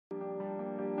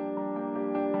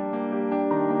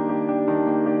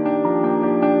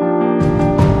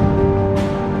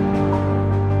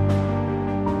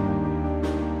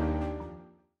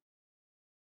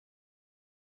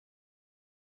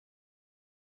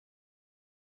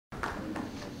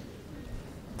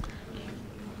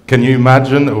Can you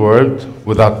imagine a world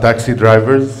without taxi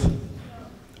drivers?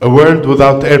 A world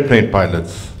without airplane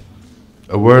pilots?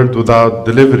 A world without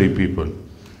delivery people?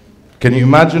 Can you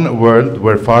imagine a world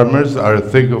where farmers are a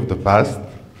thing of the past?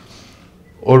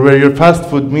 Or where your fast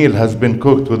food meal has been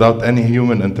cooked without any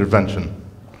human intervention?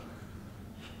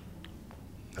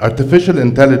 Artificial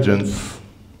intelligence,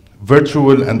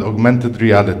 virtual and augmented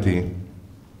reality,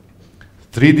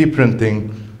 3D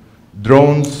printing,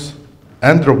 drones,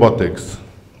 and robotics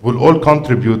will all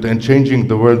contribute in changing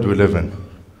the world we live in.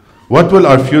 What will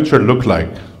our future look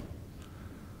like?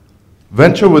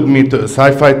 Venture with me to a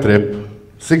sci-fi trip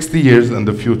 60 years in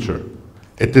the future.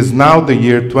 It is now the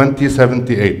year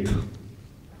 2078.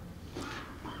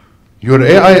 Your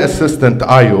AI assistant,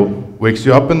 Ayo, wakes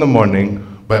you up in the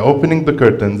morning by opening the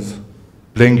curtains,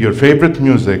 playing your favorite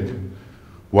music,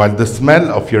 while the smell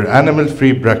of your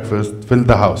animal-free breakfast fills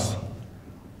the house.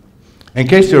 In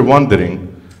case you're wondering,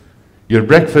 your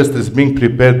breakfast is being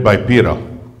prepared by Pira,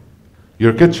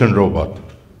 your kitchen robot.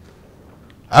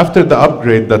 After the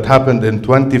upgrade that happened in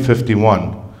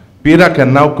 2051, Pira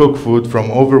can now cook food from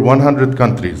over 100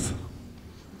 countries.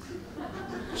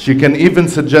 She can even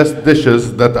suggest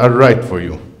dishes that are right for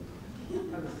you.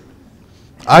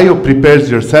 Ayo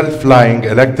prepares your self-flying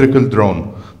electrical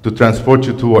drone to transport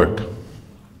you to work.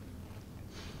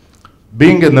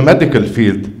 Being in the medical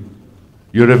field,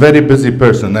 you're a very busy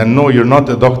person, and no, you're not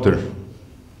a doctor.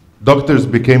 Doctors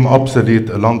became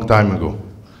obsolete a long time ago.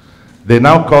 They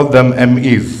now call them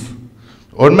MEs,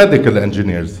 or medical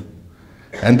engineers,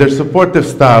 and their supportive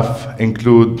staff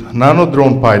include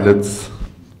nano-drone pilots,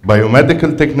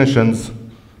 biomedical technicians,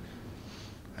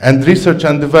 and research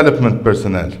and development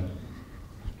personnel.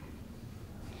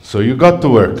 So you got to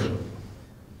work.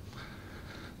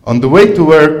 On the way to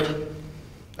work,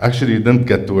 actually you didn't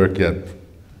get to work yet.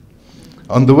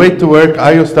 On the way to work,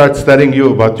 Ayo starts telling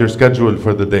you about your schedule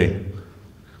for the day.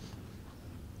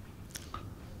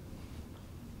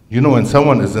 You know, when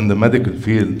someone is in the medical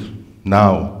field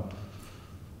now,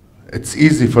 it's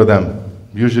easy for them.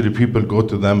 Usually people go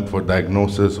to them for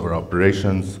diagnosis or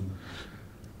operations.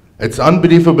 It's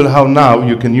unbelievable how now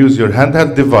you can use your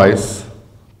handheld device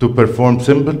to perform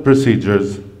simple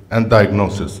procedures and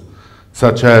diagnosis,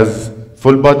 such as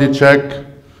full body check,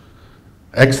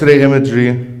 X-ray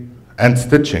imagery, and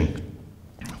stitching.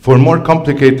 For more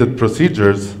complicated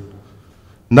procedures,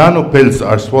 nano pills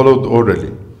are swallowed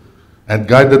orally and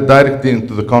guided directly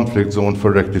into the conflict zone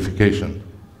for rectification.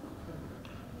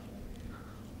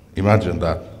 Imagine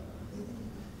that.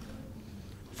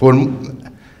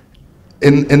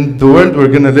 In the world we're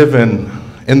going to live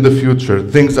in the future,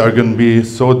 things are going to be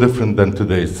so different than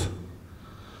today's.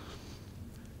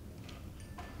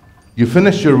 You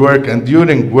finish your work, and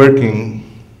during working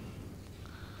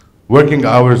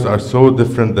hours are so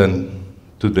different than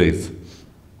today's.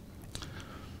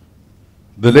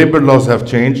 The labor laws have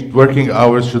changed. Working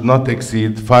hours should not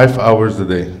exceed 5 hours a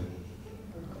day.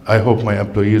 I hope my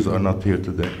employees are not here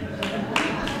today.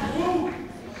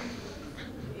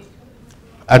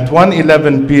 At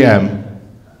 1:11 p.m.,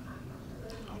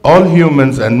 all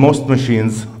humans and most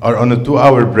machines are on a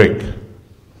 2-hour break.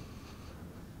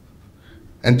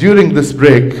 And during this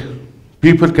break,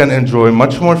 people can enjoy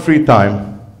much more free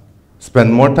time,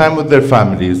 spend more time with their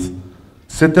families,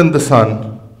 sit in the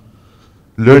sun,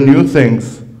 learn new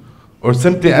things, or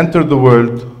simply enter the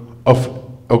world of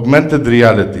augmented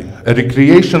reality, a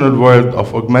recreational world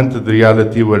of augmented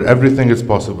reality where everything is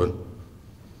possible.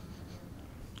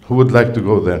 Who would like to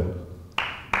go there?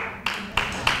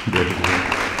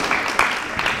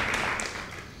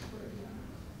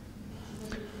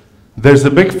 There's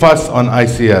a big fuss on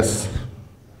ICS.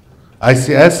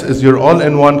 ICS is your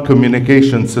all-in-one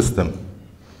communication system.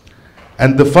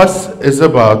 And the fuss is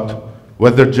about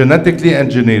whether genetically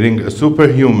engineering a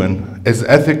superhuman is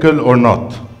ethical or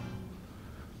not.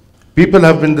 People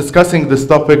have been discussing this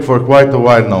topic for quite a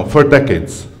while now, for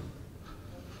decades.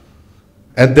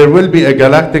 And there will be a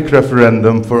galactic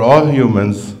referendum for all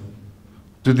humans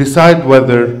to decide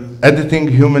whether editing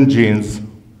human genes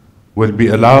will be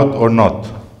allowed or not.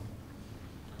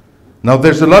 Now,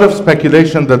 there's a lot of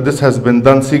speculation that this has been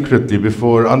done secretly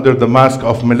before under the mask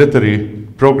of military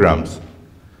programs.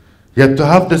 Yet to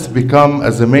have this become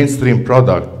as a mainstream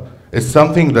product is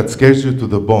something that scares you to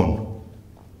the bone.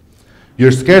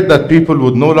 You're scared that people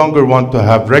would no longer want to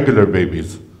have regular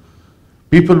babies.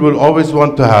 People will always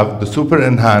want to have the super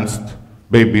enhanced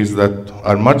babies that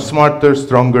are much smarter,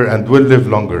 stronger, and will live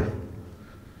longer.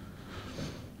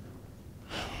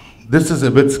 This is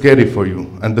a bit scary for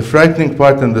you, and the frightening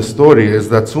part in the story is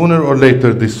that sooner or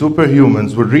later these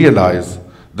superhumans will realize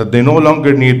that they no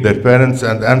longer need their parents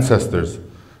and ancestors,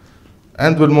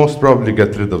 and will most probably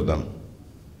get rid of them.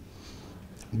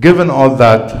 Given all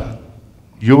that,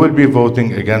 you will be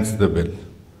voting against the bill.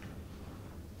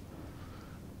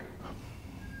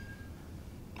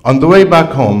 On the way back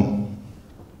home,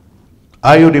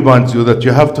 Ayu reminds you that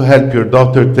you have to help your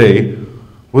daughter Tay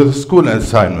with a school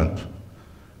assignment.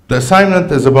 The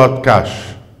assignment is about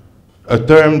cash, a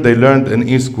term they learned in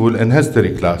e-school in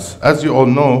history class. As you all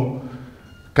know,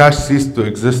 cash ceased to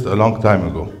exist a long time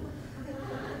ago.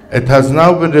 It has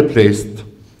now been replaced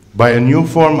by a new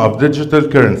form of digital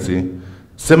currency,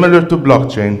 similar to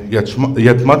blockchain,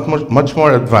 yet much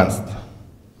more advanced.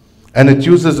 And it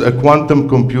uses a quantum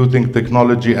computing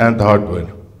technology and hardware.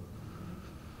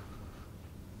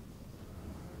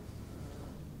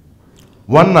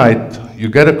 One night, you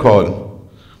get a call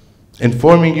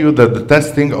informing you that the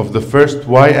testing of the first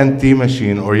Y&T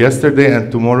machine, or yesterday and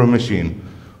tomorrow machine,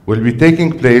 will be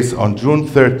taking place on June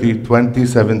 30,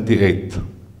 2078.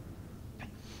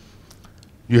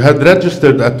 You had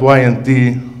registered at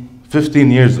Y&T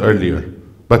 15 years earlier,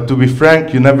 but to be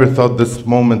frank, you never thought this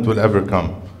moment will ever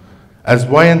come, as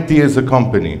Y&T is a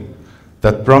company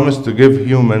that promised to give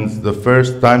humans the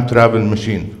first time travel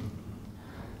machine.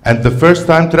 And the first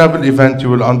time travel event you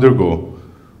will undergo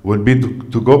will be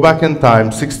to go back in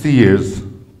time 60 years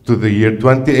to the year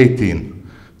 2018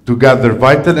 to gather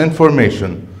vital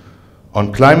information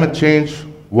on climate change,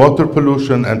 water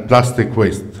pollution, and plastic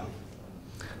waste.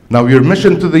 Now, your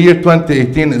mission to the year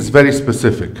 2018 is very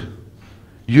specific.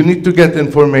 You need to get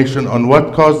information on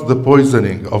what caused the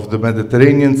poisoning of the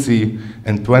Mediterranean Sea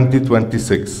in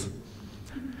 2026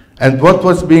 and what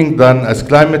was being done as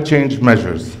climate change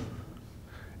measures.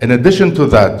 In addition to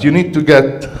that, you need to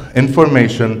get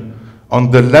information on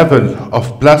the level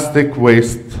of plastic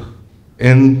waste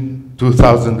in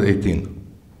 2018.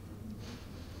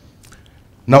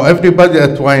 Now, everybody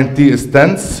at Y&T is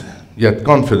tense, yet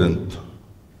confident.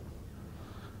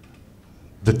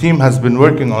 The team has been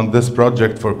working on this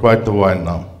project for quite a while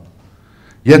now.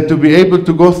 Yet to be able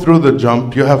to go through the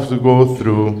jump, you have to go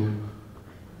through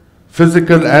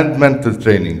physical and mental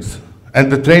trainings.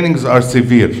 And the trainings are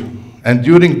severe. And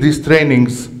during these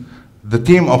trainings, the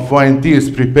team of Y&T is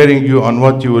preparing you on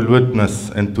what you will witness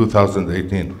in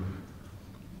 2018.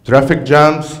 Traffic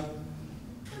jams,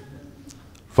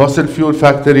 fossil fuel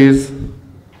factories,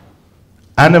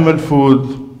 animal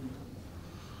food,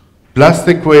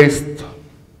 plastic waste,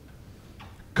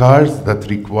 cars that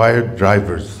require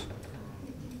drivers.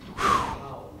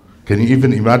 Can you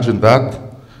even imagine that?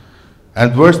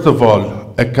 And worst of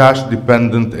all, a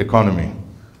cash-dependent economy.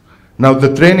 Now,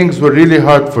 the trainings were really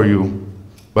hard for you,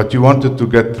 but you wanted to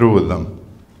get through with them.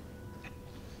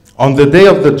 On the day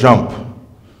of the jump,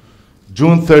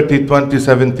 June 30,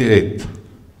 2078,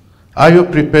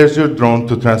 Ayu prepares your drone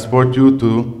to transport you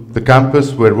to the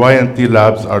campus where Y&T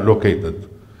labs are located.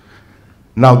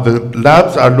 Now, the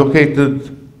labs are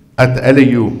located at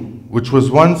LAU, which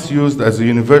was once used as a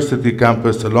university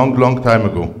campus a long time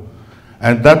ago.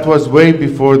 And that was way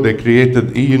before they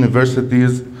created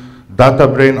e-universities, data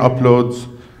brain uploads,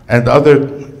 and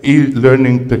other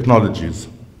e-learning technologies.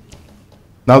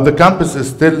 Now, the campus is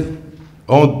still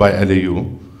owned by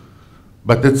LAU,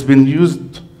 but it's been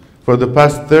used for the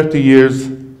past 30 years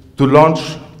to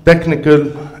launch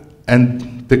technical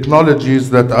and technologies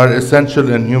that are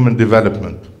essential in human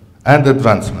development and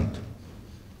advancement.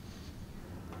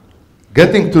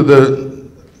 Getting to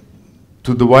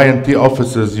the Y&T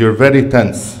offices, you're very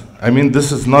tense. I mean,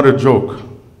 this is not a joke.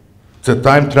 It's a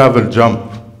time travel jump.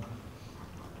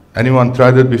 Anyone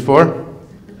tried it before?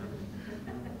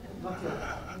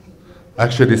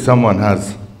 Actually, someone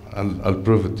has. I'll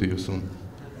prove it to you soon.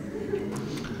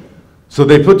 So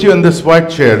they put you in this white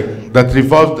chair that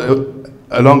revolved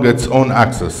along its own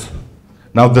axis.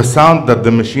 Now, the sound that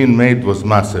the machine made was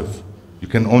massive. You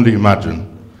can only imagine.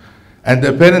 And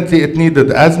apparently, it needed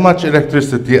as much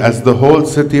electricity as the whole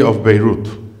city of Beirut.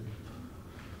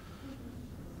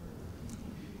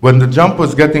 When the jump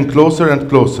was getting closer and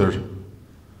closer,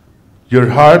 your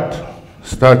heart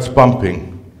starts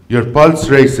pumping, your pulse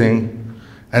racing,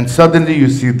 and suddenly you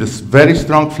see this very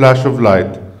strong flash of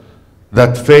light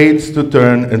that fades to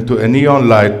turn into a neon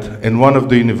light in one of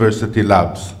the university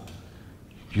labs.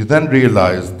 You then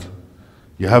realized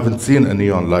you haven't seen a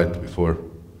neon light before.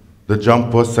 The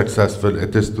jump was successful.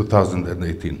 It is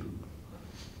 2018.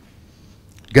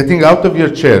 Getting out of your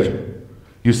chair,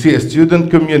 you see a student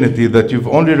community that you've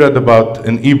only read about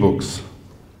in ebooks.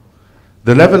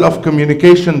 The level of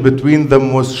communication between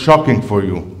them was shocking for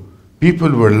you. People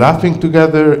were laughing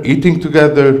together, eating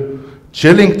together,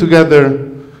 chilling together,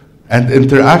 and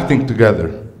interacting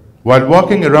together. While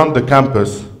walking around the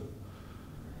campus,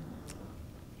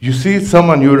 You see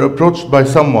someone, you're approached by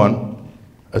someone,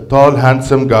 a tall,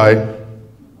 handsome guy,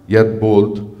 yet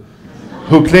bald,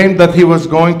 who claimed that he was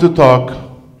going to talk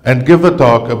and give a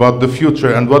talk about the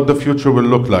future and what the future will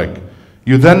look like.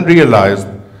 You then realized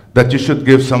that you should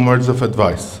give some words of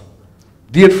advice.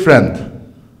 Dear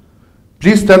friend,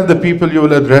 please tell the people you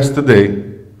will address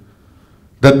today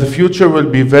that the future will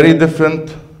be very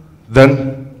different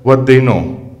than what they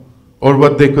know or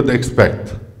what they could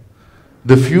expect.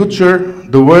 The future,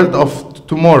 the world of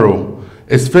tomorrow,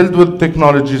 is filled with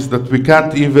technologies that we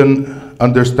can't even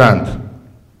understand.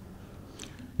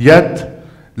 Yet,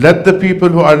 let the people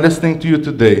who are listening to you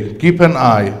today keep an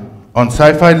eye on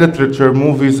sci-fi literature,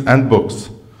 movies, and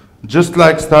books. Just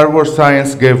like Star Wars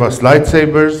science gave us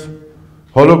lightsabers,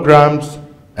 holograms,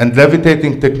 and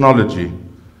levitating technology,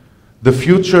 the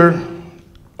future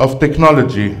of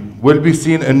technology will be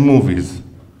seen in movies.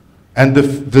 And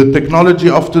the technology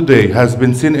of today has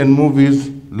been seen in movies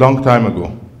long time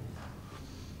ago.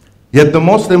 Yet the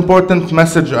most important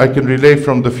message I can relay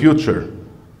from the future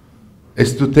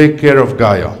is to take care of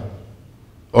Gaia,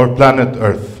 or planet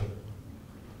Earth.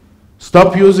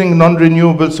 Stop using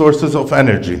non-renewable sources of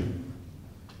energy.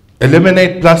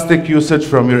 Eliminate plastic usage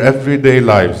from your everyday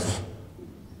lives.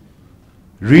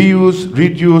 Reuse,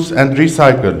 reduce, and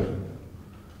recycle.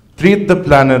 Treat the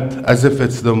planet as if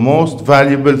it's the most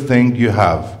valuable thing you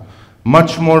have,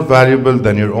 much more valuable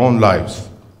than your own lives,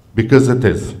 because it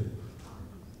is.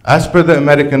 As per the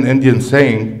American Indian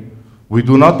saying, we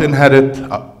do not inherit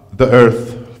the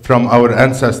earth from our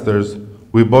ancestors,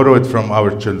 we borrow it from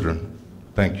our children.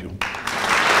 Thank you.